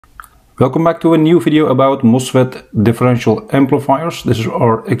Welcome back to a new video about MOSFET differential amplifiers. This is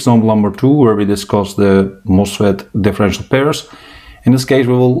our example number 2 where we discuss the MOSFET differential pairs. In this case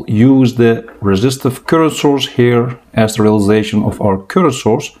we will use the resistive current source here as the realization of our current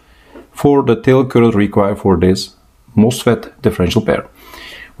source for the tail current required for this MOSFET differential pair.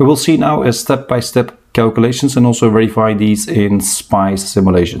 We will see now a step-by-step calculations and also verify these in SPICE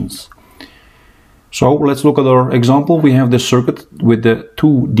simulations. So let's look at our example. We have this circuit with the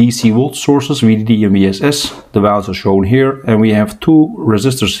two DC volt sources, VDD and VSS. The values are shown here, and we have two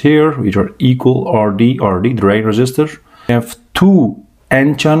resistors here, which are equal RD, the drain resistor. We have two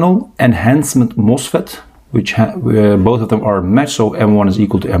N-channel enhancement MOSFET, which both of them are matched, so M1 is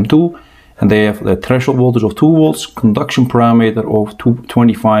equal to M2, and they have the threshold voltage of 2 volts, conduction parameter of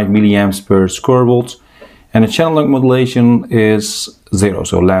 25 milliamps per square volts, and the channel length modulation is 0,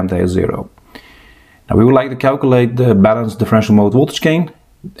 so lambda is 0. Now we would like to calculate the balanced differential mode voltage gain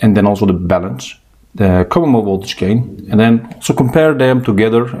and then also the common mode voltage gain, and then also compare them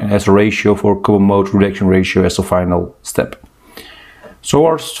together as a ratio for common mode reduction ratio as the final step. So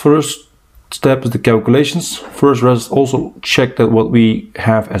our first step is the calculations. First, let's also check that what we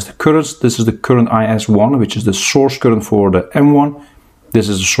have as the currents. This is the current IS1, which is the source current for the M1. This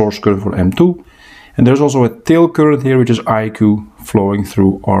is the source current for M2. And there's also a tail current here, which is IQ flowing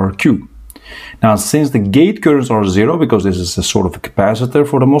through RQ. Now, since the gate currents are 0, because this is a sort of a capacitor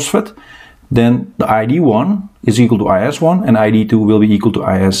for the MOSFET, then the ID1 is equal to IS1 and ID2 will be equal to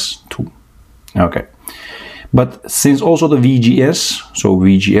IS2. Okay. But since also the VGS, so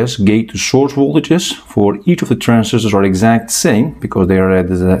VGS, gate to source voltages for each of the transistors are exact same, because they are at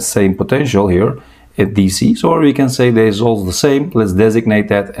the same potential here at DC, so we can say they is also the same. Let's designate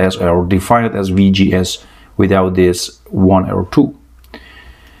that as, or define it as VGS without this 1 or 2.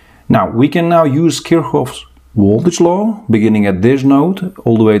 Now, we can now use Kirchhoff's voltage law, beginning at this node,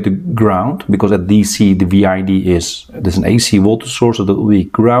 all the way to ground, because at DC the VID is an AC voltage source, so that will be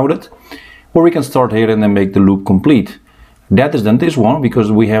grounded. Or we can start here and then make the loop complete. That is then this one,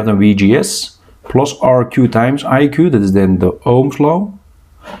 because we have the VGS plus RQ times IQ, that is then the Ohm's law,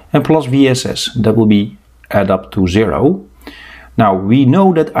 and plus VSS, that will be add up to 0. Now, we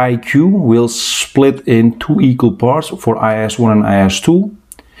know that IQ will split in two equal parts for IS1 and IS2.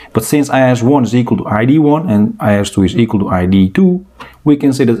 But since IS1 is equal to ID1 and IS2 is equal to ID2, we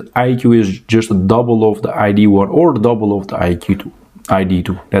can say that IQ is just a double of the ID1 or the double of the ID2.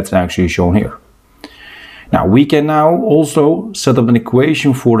 That's actually shown here. Now, we can now also set up an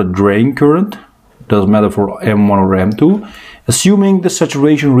equation for the drain current. Doesn't matter for M1 or M2, assuming the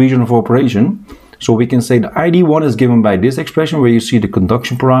saturation region of operation. So we can say the ID1 is given by this expression where you see the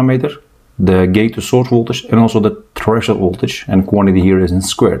conduction parameter, the gate to source voltage, and also the threshold voltage, and quantity here is in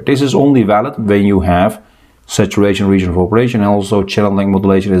squared. This is only valid when you have saturation region of operation and also channel length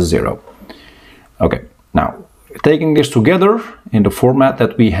modulation is 0. Okay, now taking this together in the format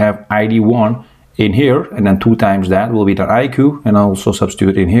that we have ID1 in here, and then 2 times that will be the IQ, and also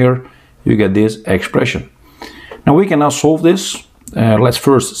substitute in here, you get this expression. Now we can now solve this. Let's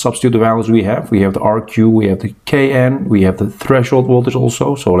first substitute the values we have. We have the RQ, we have the KN, we have the threshold voltage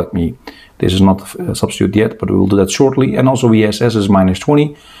also. So this is not substitute yet, but we will do that shortly. And also VSS is minus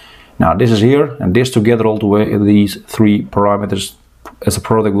 20. Now this is here, and this together all the way, these 3 parameters as a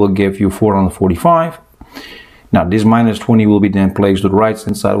product will give you 445. Now this minus 20 will be then placed to the right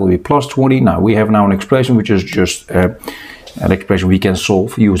hand side, will be plus 20. Now we have now an expression which is just an expression we can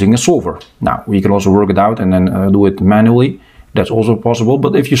solve using a solver. Now we can also work it out and then do it manually. That's also possible,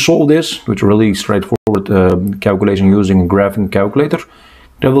 but if you solve this, which is really straightforward calculation using a graphing calculator,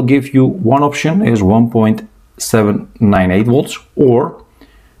 that will give you one option is 1.798 volts or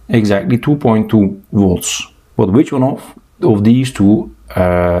exactly 2.2 volts. But which one of these two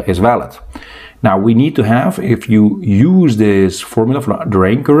is valid? Now we need to have, if you use this formula for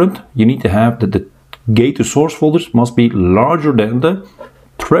drain current, you need to have that the gate to source voltage must be larger than the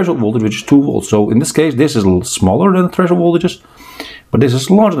threshold voltage, which is 2 volts. So in this case, this is a little smaller than the threshold voltages, but this is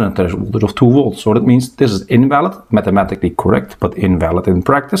larger than the threshold voltage of 2 volts. So that means this is invalid, mathematically correct, but invalid in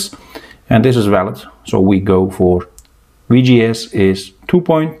practice. And this is valid. So we go for VGS is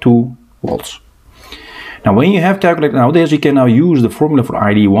 2.2 volts. Now, when you have calculated nowadays, you can now use the formula for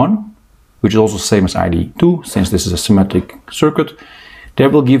ID1, which is also the same as ID2, since this is a symmetric circuit.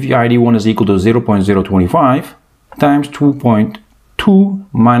 That will give you ID1 is equal to 0.025 times 2.2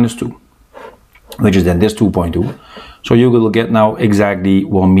 minus 2, which is then this 2.2. So you will get now exactly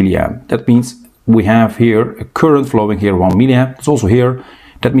 1 milliamp. That means we have here a current flowing here 1 milliamp. It's also here.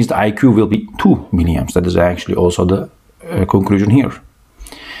 That means the IQ will be 2 milliamps. That is actually also the conclusion here.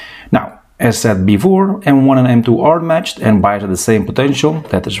 Now, As said before, M1 and M2 are matched and biased at the same potential.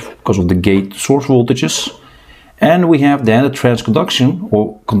 That is because of the gate source voltages. And we have then the transconduction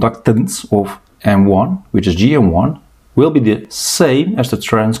or conductance of M1, which is GM1, will be the same as the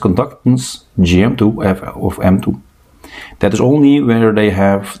transconductance GM2 of M2. That is only where they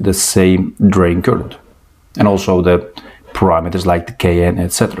have the same drain current. And also the parameters like the Kn,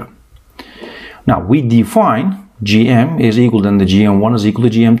 etc. Now we define GM is equal to the GM1 is equal to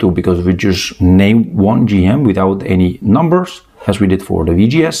GM2 because we just name one GM without any numbers as we did for the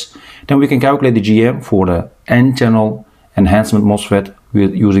VGS. Then we can calculate the GM for the N-channel enhancement MOSFET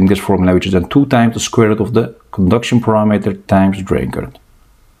using this formula, which is then 2 times the square root of the conduction parameter times drain current.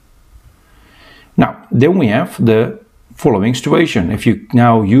 Now then we have the following situation. If you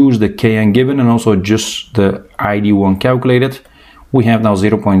now use the Kn given and also just the ID1 calculated, we have now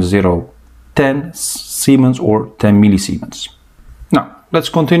 0.010 Siemens or 10 millisiemens. Now let's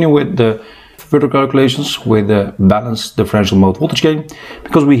continue with the further calculations with the balanced differential mode voltage gain.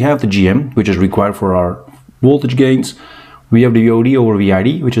 Because we have the GM, which is required for our voltage gains, we have the VOD over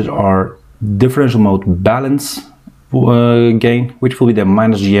VID, which is our differential mode balance gain, which will be the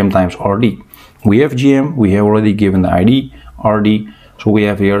minus GM times RD. We have GM, we have already given the ID, RD, so we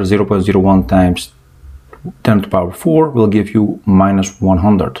have here 0.01 times 10 to the power 4 will give you minus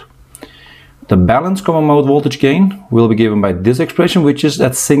 100. The balanced common mode voltage gain will be given by this expression, which is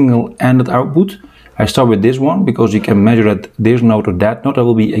that single-ended output. I start with this one because you can measure at this node or that node, that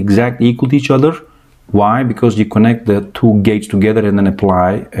will be exactly equal to each other. Why? Because you connect the two gates together and then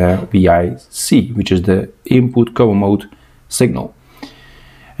apply VIC, which is the input common mode signal.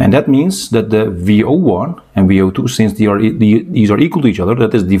 And that means that the VO1 and VO2, since these are equal to each other,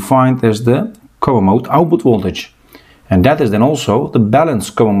 that is defined as the common mode output voltage. And that is then also the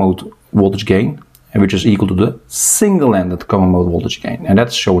balanced common mode voltage gain, which is equal to the single-ended common mode voltage gain. And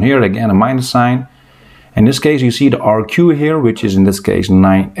that's shown here, again, a minus sign. In this case, you see the RQ here, which is in this case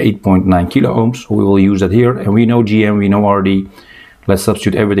 8.9 kilo ohms. So we will use that here. And we know GM, we know RD. Let's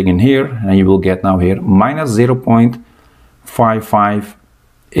substitute everything in here. And you will get now here minus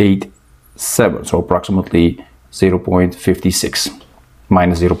 0.5587. So approximately 0.56.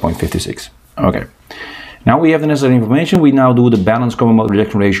 Minus 0.56. Okay. Now we have the necessary information. We now do the balanced common mode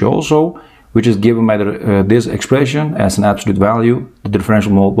rejection ratio also, which is given by this expression as an absolute value, the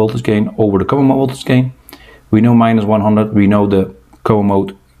differential mode voltage gain over the common mode voltage gain. We know minus 100, we know the common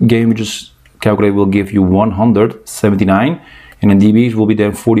mode gain, which is calculated, will give you 179, and in dBs will be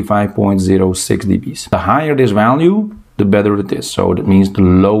then 45.06 dBs. The higher this value, the better it is. So that means the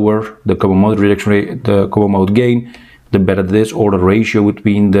lower the common mode rejection rate, the common mode gain, the better it is, or the ratio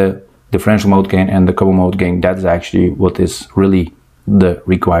between the differential mode gain and the common mode gain. That is actually what is really the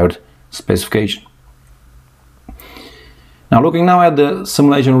required specification. Now looking now at the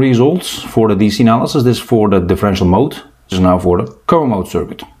simulation results for the DC analysis, this is for the differential mode, this is now for the common mode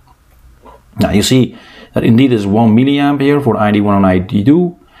circuit. Now you see that indeed is 1 milliamp here for ID1 and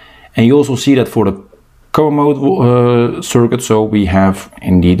ID2, and you also see that for the common mode circuit, so we have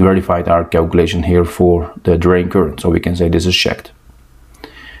indeed verified our calculation here for the drain current, so we can say this is checked.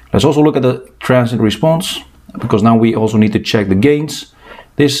 Let's also look at the transient response, because now we also need to check the gains.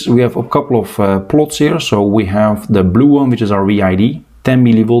 This, we have a couple of plots here. So we have the blue one, which is our VID, 10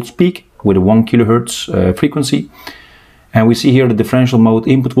 millivolts peak with a 1 kilohertz frequency. And we see here the differential mode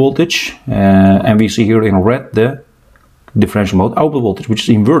input voltage. And we see here in red the differential mode output voltage, which is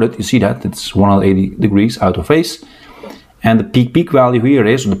inverted. You see that it's 180 degrees out of phase. And the peak value here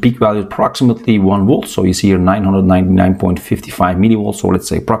is, the peak value is approximately 1 volt. So you see here 999.55 millivolts. So let's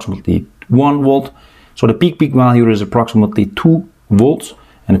say approximately 1 volt. So the peak value is approximately 2 volts.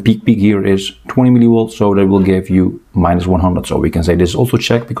 And the peak here is 20 millivolts. So that will give you minus 100. So we can say this is also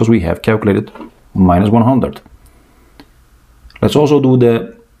checked because we have calculated minus 100. Let's also do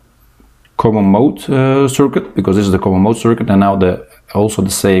the common mode circuit, because this is the common mode circuit. And now also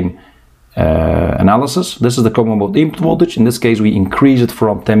the same analysis. This is the common mode input voltage. In this case, we increase it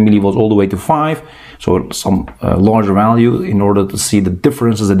from 10 millivolts all the way to 5, so some larger value in order to see the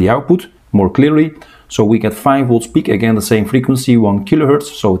differences at the output more clearly. So we get 5 volts peak, again the same frequency, 1 kilohertz,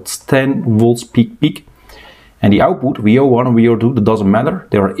 so it's 10 volts peak. And the output, VO1 and VO2, that doesn't matter,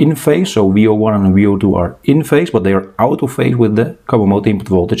 they are in phase, so VO1 and VO2 are in phase, but they are out of phase with the common mode input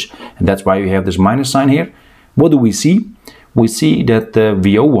voltage, and that's why we have this minus sign here. What do we see? We see that the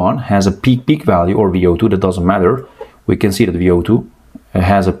VO1 has a peak value, or VO2, that doesn't matter. We can see that VO2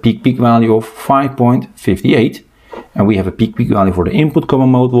 has a peak value of 5.58, and we have a peak value for the input common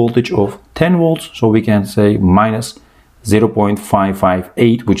mode voltage of 10 volts, so we can say minus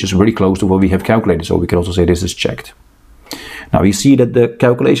 0.558, which is very close to what we have calculated, so we can also say this is checked. Now you see that the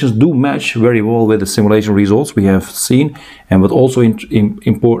calculations do match very well with the simulation results we have seen, and what also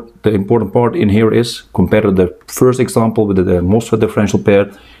the important part in here is, compared to the first example with the MOSFET differential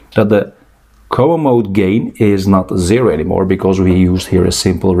pair, that the common mode gain is not 0 anymore, because we used here a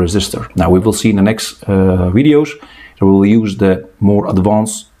simple resistor. Now we will see in the next videos that we will use the more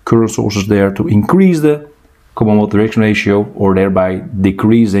advanced current sources there to increase the common mode direction ratio, or thereby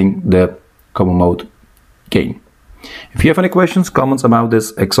decreasing the common mode gain. If you have any questions, comments about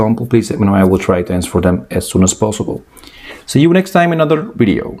this example, please let me know. I will try to answer them as soon as possible. See you next time in another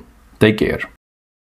video. Take care.